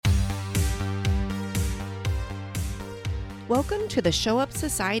Welcome to the Show Up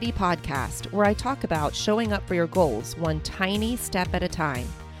Society podcast, where I talk about showing up for your goals one tiny step at a time.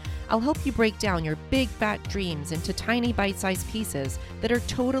 I'll help you break down your big fat dreams into tiny bite-sized pieces that are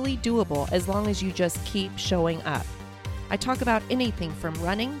totally doable as long as you just keep showing up. I talk about anything from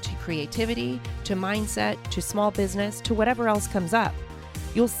running to creativity to mindset to small business to whatever else comes up.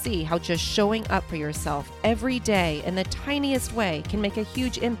 You'll see how just showing up for yourself every day in the tiniest way can make a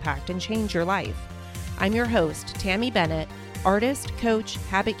huge impact and change your life. I'm your host, Tammy Bennett, artist, coach,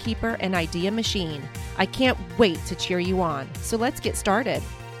 habit keeper, and idea machine. I can't wait to cheer you on. So let's get started.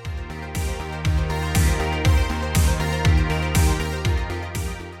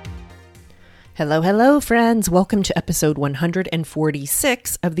 Hello, friends. Welcome to episode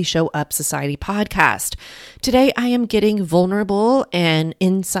 146 of the Show Up Society podcast. Today, I am getting vulnerable and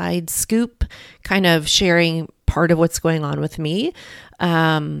inside scoop, kind of sharing part of what's going on with me.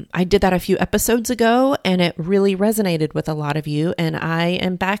 I did that a few episodes ago and it really resonated with a lot of you, and I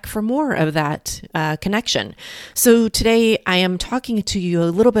am back for more of that connection. So today I am talking to you a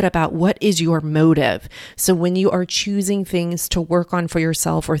little bit about what is your motive. So when you are choosing things to work on for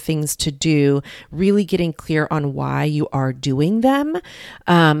yourself or things to do, really getting clear on why you are doing them,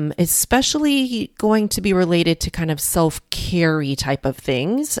 especially going to be related to kind of self-care type of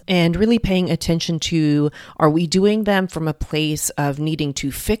things, and really paying attention to, are we doing them from a place of needing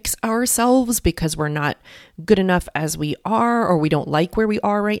to fix ourselves because we're not good enough as we are, or we don't like where we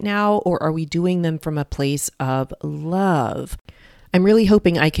are right now, or are we doing them from a place of love? I'm really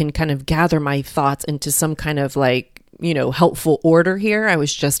hoping I can kind of gather my thoughts into some kind of helpful order here. I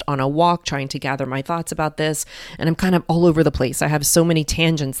was just on a walk trying to gather my thoughts about this, and I'm kind of all over the place. I have so many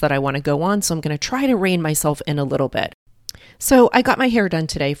tangents that I want to go on, so I'm going to try to rein myself in a little bit. So I got my hair done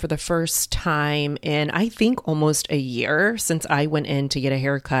today for the first time in, I think, almost a year since I went in to get a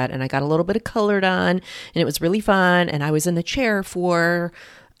haircut, and I got a little bit of color done, and it was really fun. And I was in the chair for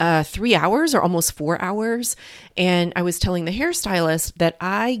 3 hours or almost 4 hours. And I was telling the hairstylist that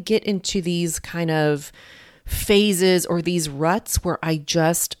I get into these kind of phases or these ruts where I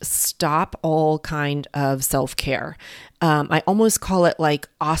just stop all kind of self-care. I almost call it like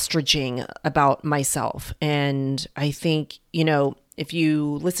ostriching about myself. And I think, if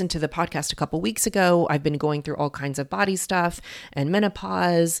you listened to the podcast a couple weeks ago, I've been going through all kinds of body stuff and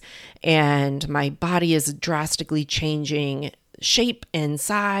menopause, and my body is drastically changing shape and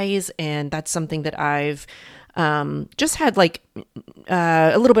size. And that's something that I've just had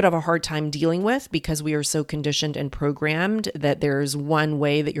a little bit of a hard time dealing with, because we are so conditioned and programmed that there's one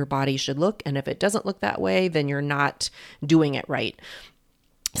way that your body should look. And if it doesn't look that way, then you're not doing it right.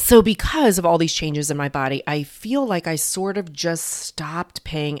 So because of all these changes in my body, I feel like I sort of just stopped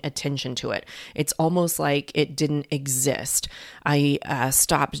paying attention to it. It's almost like it didn't exist. I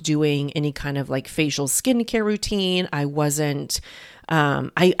stopped doing any kind of facial skincare routine. I wasn't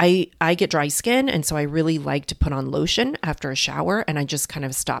I get dry skin, and so I really like to put on lotion after a shower, and I just kind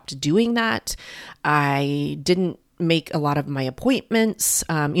of stopped doing that. I didn't make a lot of my appointments,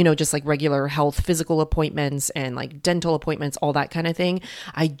 just like regular health, physical appointments and like dental appointments, all that kind of thing.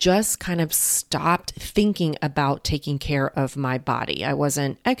 I just kind of stopped thinking about taking care of my body. I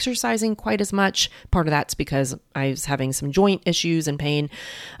wasn't exercising quite as much. Part of that's because I was having some joint issues and pain.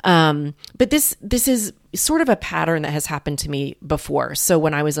 But this is sort of a pattern that has happened to me before. So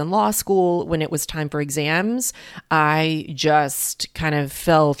when I was in law school, when it was time for exams, I just kind of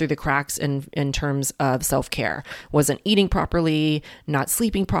fell through the cracks in terms of self-care. Wasn't eating properly, not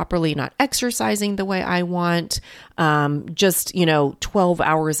sleeping properly, not exercising the way I want. Just 12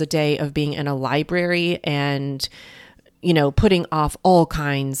 hours a day of being in a library and, putting off all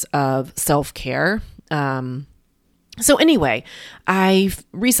kinds of self-care. So anyway, I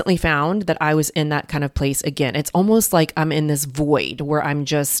recently found that I was in that kind of place again. It's almost like I'm in this void where I'm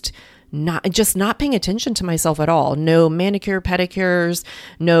just not paying attention to myself at all. No manicure, pedicures,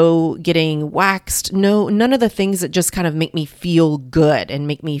 no getting waxed, none of the things that just kind of make me feel good and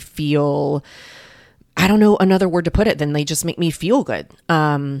make me feel, I don't know another word to put it than they just make me feel good.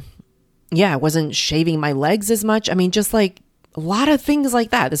 I wasn't shaving my legs as much. I mean, just like a lot of things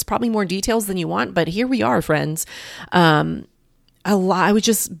like that. There's probably more details than you want, but here we are, friends. I was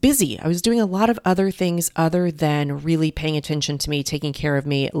just busy. I was doing a lot of other things other than really paying attention to me, taking care of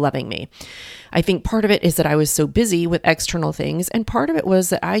me, loving me. I think part of it is that I was so busy with external things, and part of it was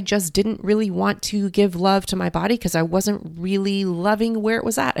that I just didn't really want to give love to my body because I wasn't really loving where it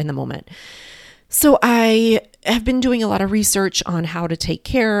was at in the moment. So I have been doing a lot of research on how to take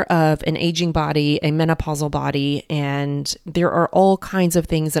care of an aging body, a menopausal body, and there are all kinds of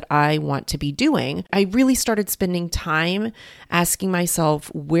things that I want to be doing. I really started spending time asking myself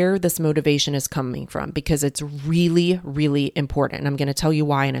where this motivation is coming from, because it's really, really important. And I'm going to tell you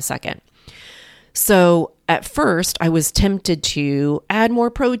why in a second. So at first, I was tempted to add more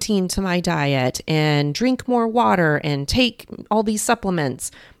protein to my diet and drink more water and take all these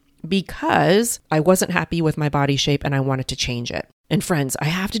supplements, because I wasn't happy with my body shape and I wanted to change it. And friends, I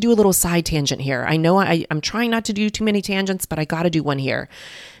have to do a little side tangent here. I know I'm trying not to do too many tangents, but I got to do one here.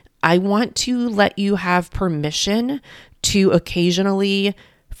 I want to let you have permission to occasionally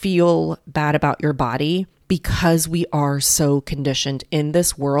feel bad about your body, because we are so conditioned in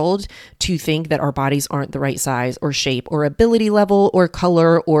this world to think that our bodies aren't the right size or shape or ability level or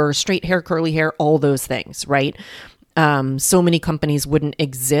color or straight hair, curly hair, all those things, right? So many companies wouldn't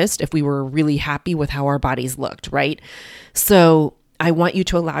exist if we were really happy with how our bodies looked, right? So I want you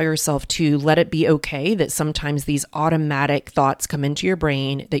to allow yourself to let it be okay that sometimes these automatic thoughts come into your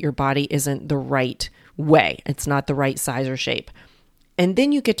brain that your body isn't the right way. It's not the right size or shape. And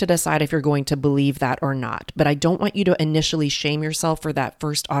then you get to decide if you're going to believe that or not. But I don't want you to initially shame yourself for that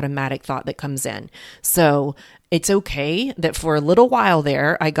first automatic thought that comes in. So it's okay that for a little while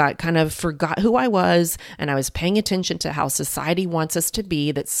there, I forgot who I was, and I was paying attention to how society wants us to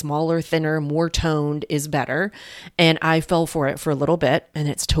be, that smaller, thinner, more toned is better. And I fell for it for a little bit, and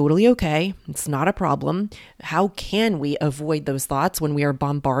it's totally okay. It's not a problem. How can we avoid those thoughts when we are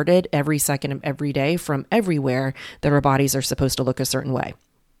bombarded every second of every day from everywhere that our bodies are supposed to look a certain way?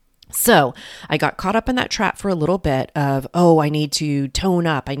 So I got caught up in that trap for a little bit of, I need to tone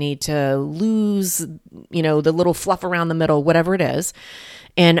up. I need to lose, the little fluff around the middle, whatever it is.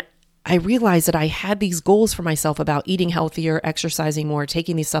 And I realized that I had these goals for myself about eating healthier, exercising more,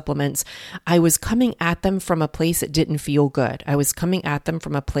 taking these supplements. I was coming at them from a place that didn't feel good. I was coming at them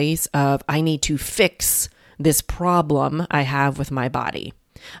from a place of, I need to fix this problem I have with my body.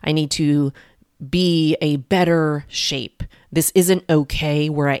 I need to be a better shape. This isn't okay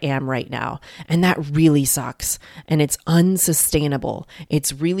where I am right now. And that really sucks. And it's unsustainable.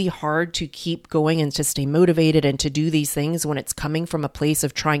 It's really hard to keep going and to stay motivated and to do these things when it's coming from a place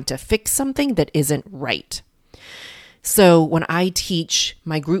of trying to fix something that isn't right. So when I teach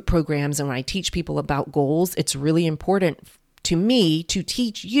my group programs and when I teach people about goals, it's really important to me to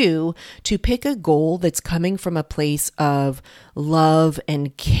teach you to pick a goal that's coming from a place of love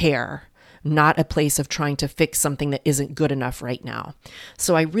and care, not a place of trying to fix something that isn't good enough right now.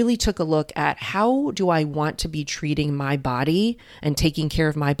 So I really took a look at, how do I want to be treating my body and taking care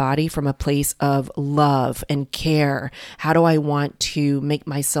of my body from a place of love and care? How do I want to make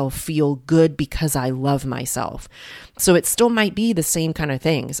myself feel good because I love myself? So it still might be the same kind of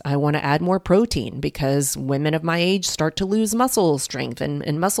things. I want to add more protein because women of my age start to lose muscle strength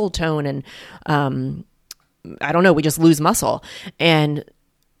and muscle tone. And we just lose muscle. And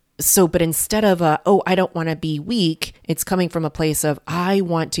so, but instead of, I don't want to be weak, it's coming from a place of, I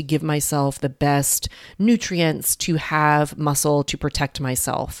want to give myself the best nutrients to have muscle to protect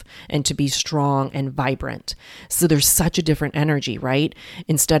myself and to be strong and vibrant. So there's such a different energy, right?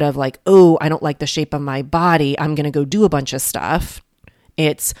 Instead of like, I don't like the shape of my body, I'm going to go do a bunch of stuff.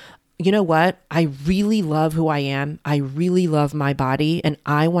 It's, you know what? I really love who I am. I really love my body, and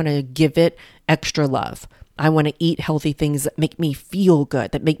I want to give it extra love. I want to eat healthy things that make me feel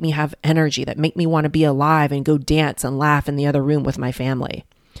good, that make me have energy, that make me want to be alive and go dance and laugh in the other room with my family.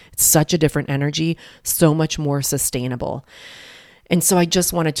 It's such a different energy, so much more sustainable. And so I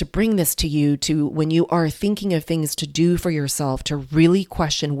just wanted to bring this to you, to when you are thinking of things to do for yourself, to really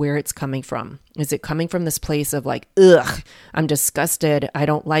question where it's coming from. Is it coming from this place of like, I'm disgusted. I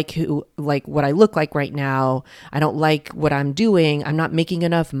don't like what I look like right now. I don't like what I'm doing. I'm not making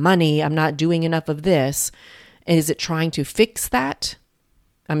enough money. I'm not doing enough of this. And is it trying to fix that?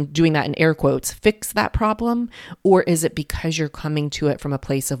 I'm doing that in air quotes, fix that problem? Or is it because you're coming to it from a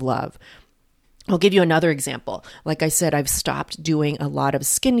place of love? I'll give you another example. Like I said, I've stopped doing a lot of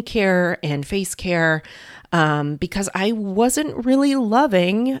skincare and face care because I wasn't really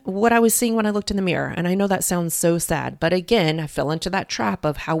loving what I was seeing when I looked in the mirror. And I know that sounds so sad, but again, I fell into that trap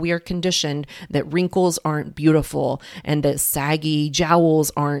of how we are conditioned that wrinkles aren't beautiful and that saggy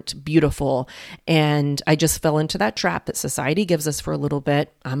jowls aren't beautiful. And I just fell into that trap that society gives us for a little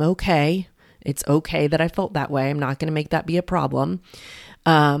bit. I'm okay. It's okay that I felt that way. I'm not going to make that be a problem.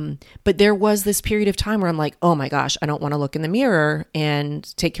 But there was this period of time where I'm like, oh my gosh, I don't want to look in the mirror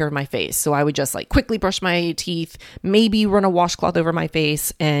and take care of my face. So I would just like quickly brush my teeth, maybe run a washcloth over my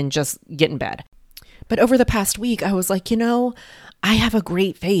face and just get in bed. But over the past week, I was like, I have a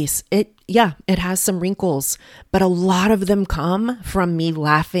great face. It has some wrinkles, but a lot of them come from me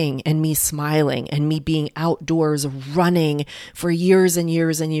laughing and me smiling and me being outdoors running for years and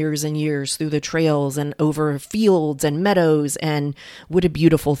years and years and years through the trails and over fields and meadows. And what a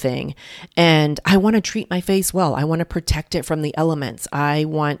beautiful thing. And I want to treat my face well. I want to protect it from the elements. I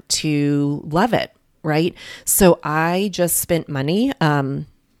want to love it, right? So I just spent money,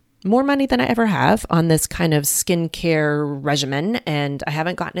 more money than I ever have on this kind of skincare regimen, and I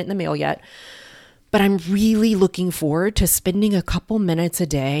haven't gotten it in the mail yet. But I'm really looking forward to spending a couple minutes a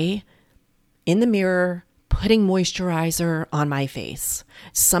day in the mirror, putting moisturizer on my face.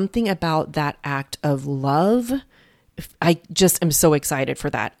 Something about that act of love. I just am so excited for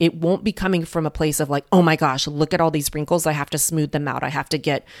that. It won't be coming from a place of like, oh my gosh, look at all these wrinkles. I have to smooth them out. I have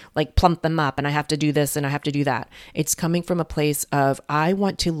to plump them up, and I have to do this and I have to do that. It's coming from a place of, I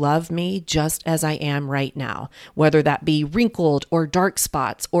want to love me just as I am right now, whether that be wrinkled or dark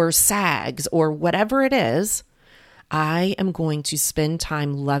spots or sags or whatever it is. I am going to spend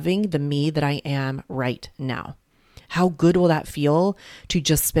time loving the me that I am right now. How good will that feel to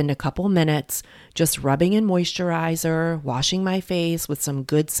just spend a couple minutes just rubbing in moisturizer, washing my face with some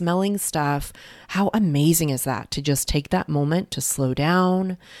good smelling stuff? How amazing is that to just take that moment to slow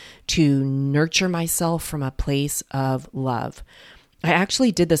down, to nurture myself from a place of love? I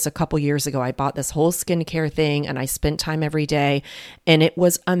actually did this a couple years ago. I bought this whole skincare thing and I spent time every day, and it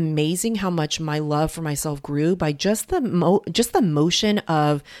was amazing how much my love for myself grew by just the motion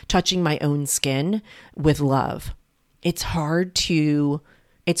of touching my own skin with love. It's hard to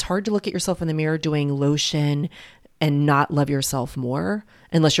look at yourself in the mirror doing lotion and not love yourself more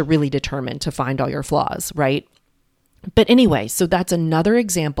unless you're really determined to find all your flaws, right? But anyway, so that's another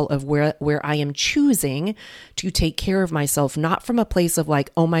example of where I am choosing to take care of myself, not from a place of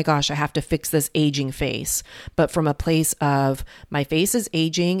like, oh my gosh, I have to fix this aging face, but from a place of my face is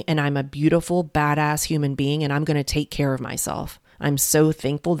aging and I'm a beautiful, badass human being and I'm going to take care of myself. I'm so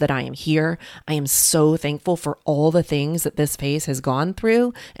thankful that I am here. I am so thankful for all the things that this face has gone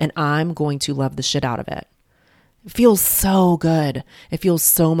through, and I'm going to love the shit out of it. It feels so good. It feels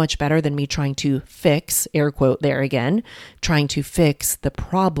so much better than me trying to fix, air quote there again, trying to fix the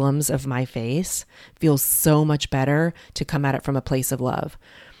problems of my face. It feels so much better to come at it from a place of love.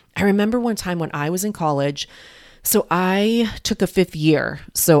 I remember one time when I was in college, so I took a fifth year.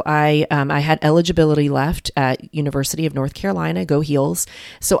 So I had eligibility left at University of North Carolina, go Heels.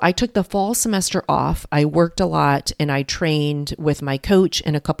 So I took the fall semester off. I worked a lot and I trained with my coach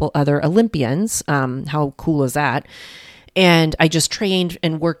and a couple other Olympians. How cool is that? And I just trained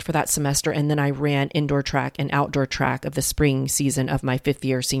and worked for that semester. And then I ran indoor track and outdoor track of the spring season of my fifth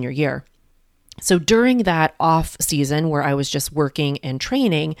year, senior year. So during that off season where I was just working and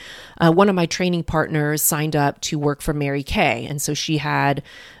training, one of my training partners signed up to work for Mary Kay. And so she had,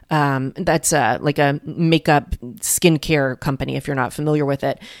 that's like a makeup skincare company, if you're not familiar with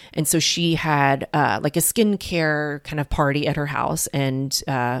it. And so she had like a skincare kind of party at her house. And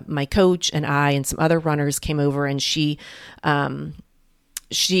my coach and I and some other runners came over, and she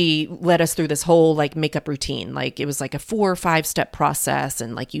led us through this whole like makeup routine. Like it was like a 4 or 5 step process,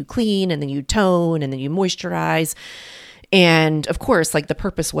 and like you clean and then you tone and then you moisturize. And of course, like the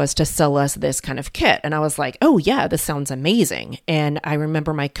purpose was to sell us this kind of kit. And I was like, oh yeah, this sounds amazing. And I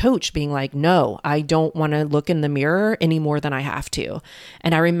remember my coach being like, no, I don't want to look in the mirror any more than I have to.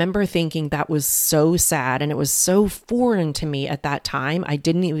 And I remember thinking that was so sad. And it was so foreign to me at that time. I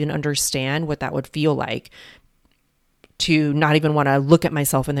didn't even understand what that would feel like, to not even want to look at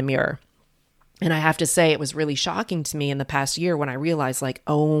myself in the mirror. And I have to say, it was really shocking to me in the past year when I realized like,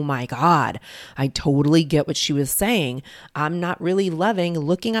 oh my God, I totally get what she was saying. I'm not really loving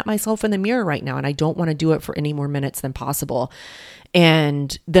looking at myself in the mirror right now. And I don't want to do it for any more minutes than possible.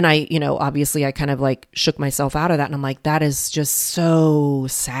 And then I, obviously I kind of like shook myself out of that. And I'm like, that is just so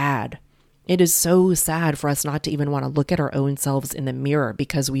sad. It is so sad for us not to even want to look at our own selves in the mirror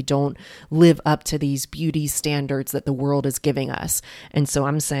because we don't live up to these beauty standards that the world is giving us. And so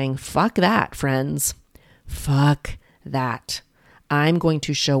I'm saying, fuck that, friends. Fuck that. I'm going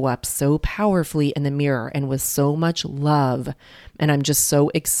to show up so powerfully in the mirror and with so much love. And I'm just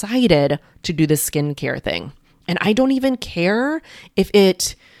so excited to do the skincare thing. And I don't even care if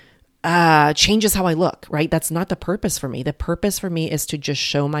it changes how I look, right? That's not the purpose for me. The purpose for me is to just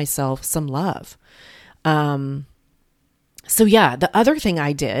show myself some love. So yeah, the other thing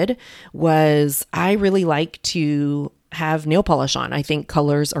I did was I really like to have nail polish on. I think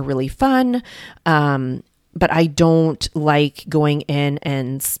colors are really fun. But I don't like going in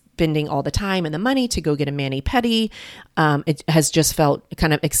and spending all the time and the money to go get a mani-pedi. It has just felt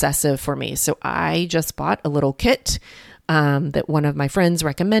kind of excessive for me. So I just bought a little kit. that one of my friends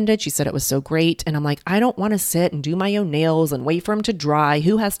recommended. She said it was so great. And I'm like, I don't want to sit and do my own nails and wait for them to dry.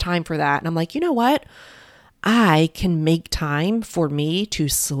 Who has time for that? And I'm like, you know what? I can make time for me to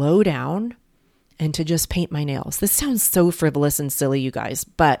slow down and to just paint my nails. This sounds so frivolous and silly, you guys,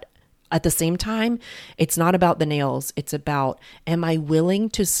 but at the same time, it's not about the nails. It's about, am I willing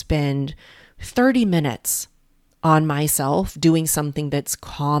to spend 30 minutes on myself doing something that's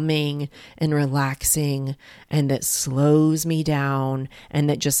calming and relaxing and that slows me down and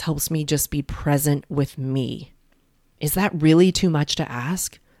that just helps me just be present with me? Is that really too much to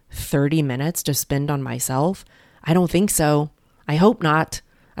ask? 30 minutes to spend on myself? I don't think so. I hope not.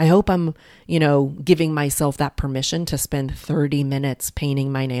 I hope I'm, giving myself that permission to spend 30 minutes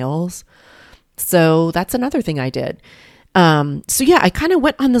painting my nails. So that's another thing I did. I kind of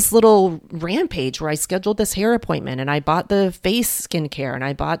went on this little rampage where I scheduled this hair appointment and I bought the face skincare and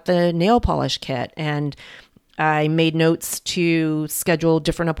I bought the nail polish kit and I made notes to schedule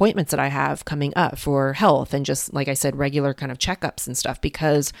different appointments that I have coming up for health and just, like I said, regular kind of checkups and stuff,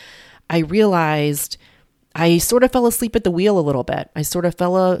 because I realized I sort of fell asleep at the wheel a little bit. I sort of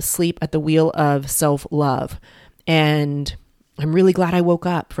fell asleep at the wheel of self-love. And I'm really glad I woke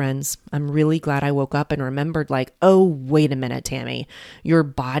up, friends. I'm really glad I woke up and remembered oh, wait a minute, Tammy, your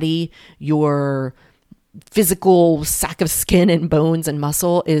body, your physical sack of skin and bones and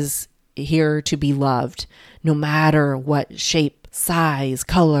muscle is here to be loved, no matter what shape, size,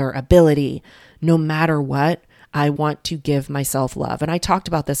 color, ability, no matter what. I want to give myself love. And I talked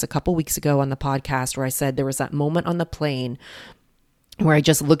about this a couple weeks ago on the podcast where I said there was that moment on the plane where I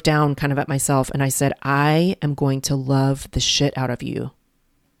just looked down kind of at myself and I said, I am going to love the shit out of you.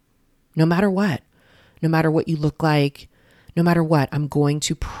 No matter what you look like, no matter what, I'm going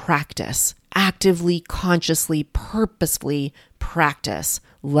to practice, actively, consciously, purposefully practice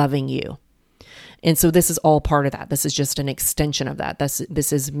loving you. And so this is all part of that. This is just an extension of that.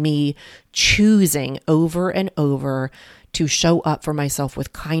 This is me choosing over and over to show up for myself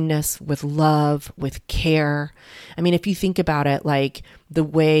with kindness, with love, with care. I mean, if you think about it, the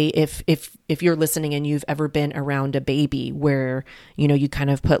way if you're listening and you've ever been around a baby where, you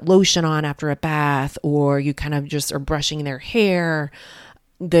kind of put lotion on after a bath, or you kind of just are brushing their hair,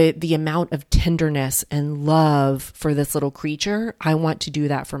 the amount of tenderness and love for this little creature, I want to do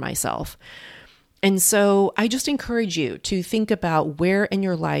that for myself. And so I just encourage you to think about where in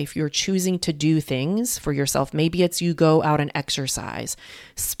your life you're choosing to do things for yourself. Maybe it's you go out and exercise.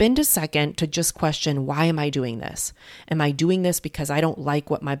 Spend a second to just question, why am I doing this? Am I doing this because I don't like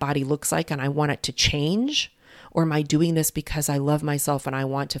what my body looks like and I want it to change? Or am I doing this because I love myself and I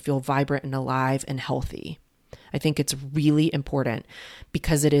want to feel vibrant and alive and healthy? I think it's really important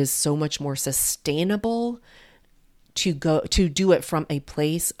because it is so much more sustainable to do it from a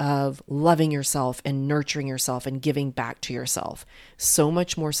place of loving yourself and nurturing yourself and giving back to yourself. So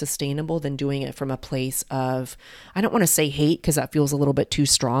much more sustainable than doing it from a place of, I don't want to say hate because that feels a little bit too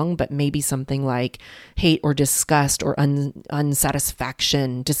strong, but maybe something like hate or disgust or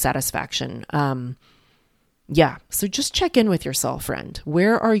dissatisfaction. So just check in with yourself, friend.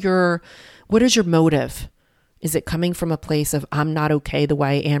 What is your motive? Is it coming from a place of, I'm not okay the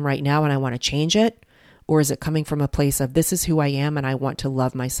way I am right now and I want to change it? Or is it coming from a place of, this is who I am and I want to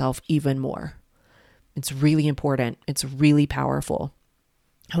love myself even more? It's really important. It's really powerful.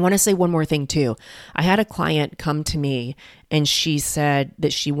 I want to say one more thing too. I had a client come to me and she said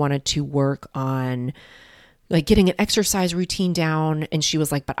that she wanted to work on getting an exercise routine down. And she was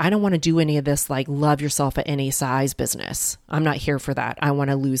like, but I don't want to do any of this, love yourself at any size business. I'm not here for that. I want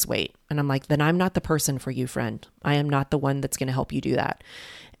to lose weight. And I'm like, then I'm not the person for you, friend. I am not the one that's going to help you do that.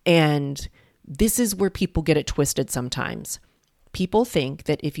 And this is where people get it twisted sometimes. People think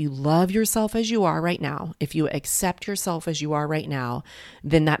that if you love yourself as you are right now, if you accept yourself as you are right now,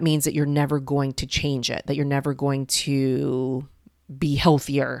 then that means that you're never going to change it, that you're never going to be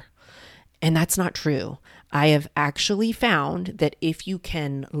healthier. And that's not true. I have actually found that if you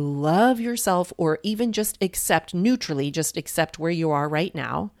can love yourself or even just accept neutrally, just accept where you are right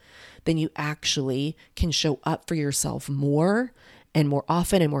now, then you actually can show up for yourself more and more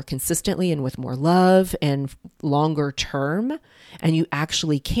often and more consistently and with more love and longer term. And you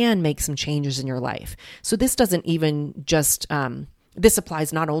actually can make some changes in your life. So this doesn't even just, this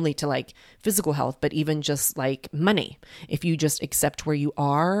applies not only to physical health, but even just money. If you just accept where you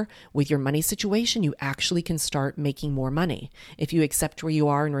are with your money situation, you actually can start making more money. If you accept where you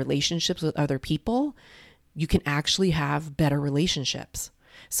are in relationships with other people, you can actually have better relationships.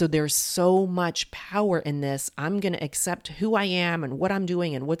 So there's so much power in this. I'm going to accept who I am and what I'm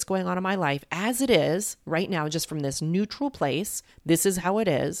doing and what's going on in my life as it is right now, just from this neutral place. This is how it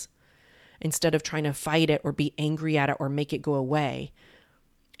is. instead of trying to fight it or be angry at it or make it go away.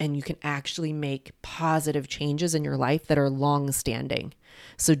 And you can actually make positive changes in your life that are long-standing.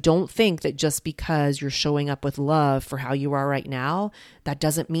 So don't think that just because you're showing up with love for how you are right now, that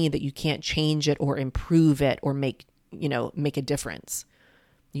doesn't mean that you can't change it or improve it or make a difference.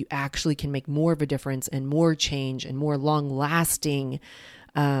 You actually can make more of a difference and more change and more long-lasting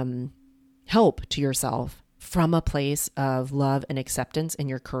help to yourself from a place of love and acceptance in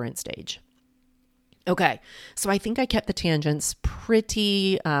your current stage. Okay, so I think I kept the tangents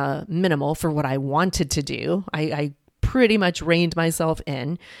pretty minimal for what I wanted to do. I pretty much reined myself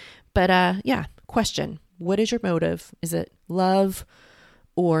in. But question. What is your motive? Is it love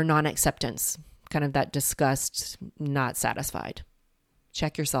or non-acceptance? Kind of that disgust, not satisfied.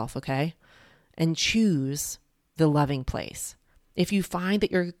 Check yourself, okay? And choose the loving place. If you find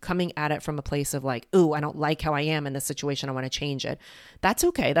that you're coming at it from a place of like, oh, I don't like how I am in this situation, I want to change it. That's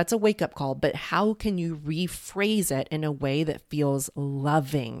okay. That's a wake-up call. But how can you rephrase it in a way that feels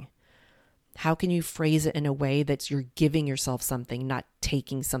loving? How can you phrase it in a way that you're giving yourself something, not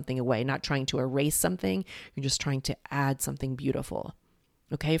taking something away, not trying to erase something? You're just trying to add something beautiful.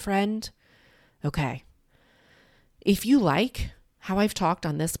 Okay, friend? Okay. If you like how I've talked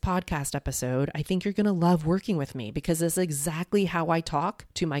on this podcast episode, I think you're going to love working with me because it's exactly how I talk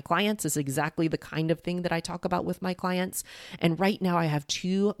to my clients. It's exactly the kind of thing that I talk about with my clients. And right now I have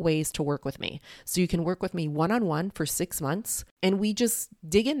 2 ways to work with me. So you can work with me one-on-one for 6 months and we just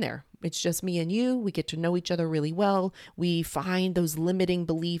dig in there. It's just me and you. We get to know each other really well. We find those limiting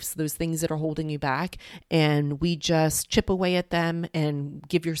beliefs, those things that are holding you back, and we just chip away at them and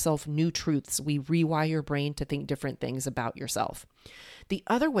give yourself new truths. We rewire your brain to think different things about yourself. The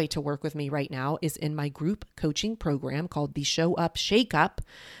other way to work with me right now is in my group coaching program called the Show Up Shake Up,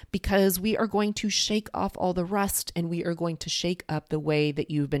 because we are going to shake off all the rust and we are going to shake up the way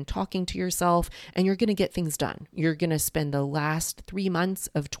that you've been talking to yourself, and you're going to get things done. You're going to spend the last 3 months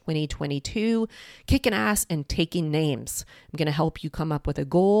of 2022 kicking ass and taking names. I'm going to help you come up with a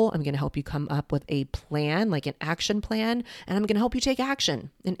goal. I'm going to help you come up with a plan, like an action plan, and I'm going to help you take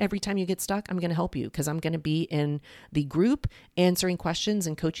action. And every time you get stuck, I'm going to help you because I'm going to be in the group answering questions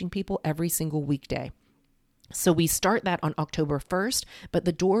and coaching people every single weekday. So we start that on October 1st, but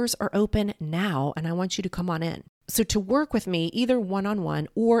the doors are open now and I want you to come on in. So to work with me, either one-on-one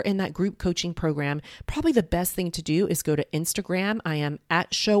or in that group coaching program, probably the best thing to do is go to Instagram. I am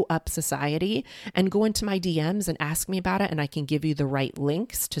at Show Up Society, and go into my DMs and ask me about it, and I can give you the right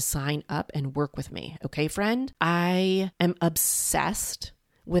links to sign up and work with me. Okay, friend? I am obsessed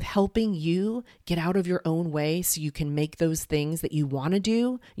with helping you get out of your own way so you can make those things that you want to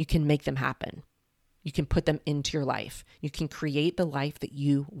do, you can make them happen. You can put them into your life. You can create the life that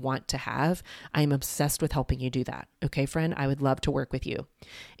you want to have. I am obsessed with helping you do that. Okay, friend? I would love to work with you.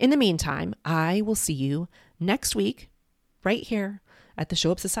 In the meantime, I will see you next week right here at the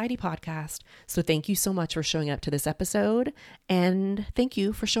Show Up Society podcast. So thank you so much for showing up to this episode, and thank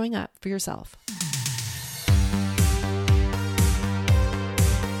you for showing up for yourself.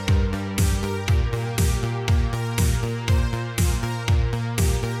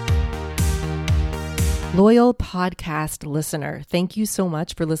 Loyal podcast listener, thank you so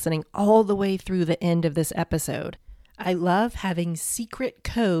much for listening all the way through the end of this episode. I love having secret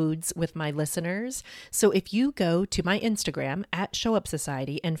codes with my listeners. So if you go to my Instagram at Show Up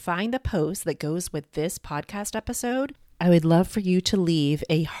Society and find the post that goes with this podcast episode, I would love for you to leave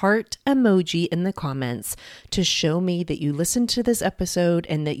a heart emoji in the comments to show me that you listened to this episode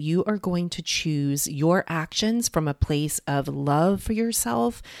and that you are going to choose your actions from a place of love for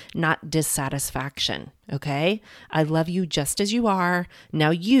yourself, not dissatisfaction. Okay? I love you just as you are. Now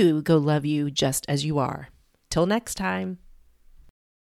you go love you just as you are. Till next time.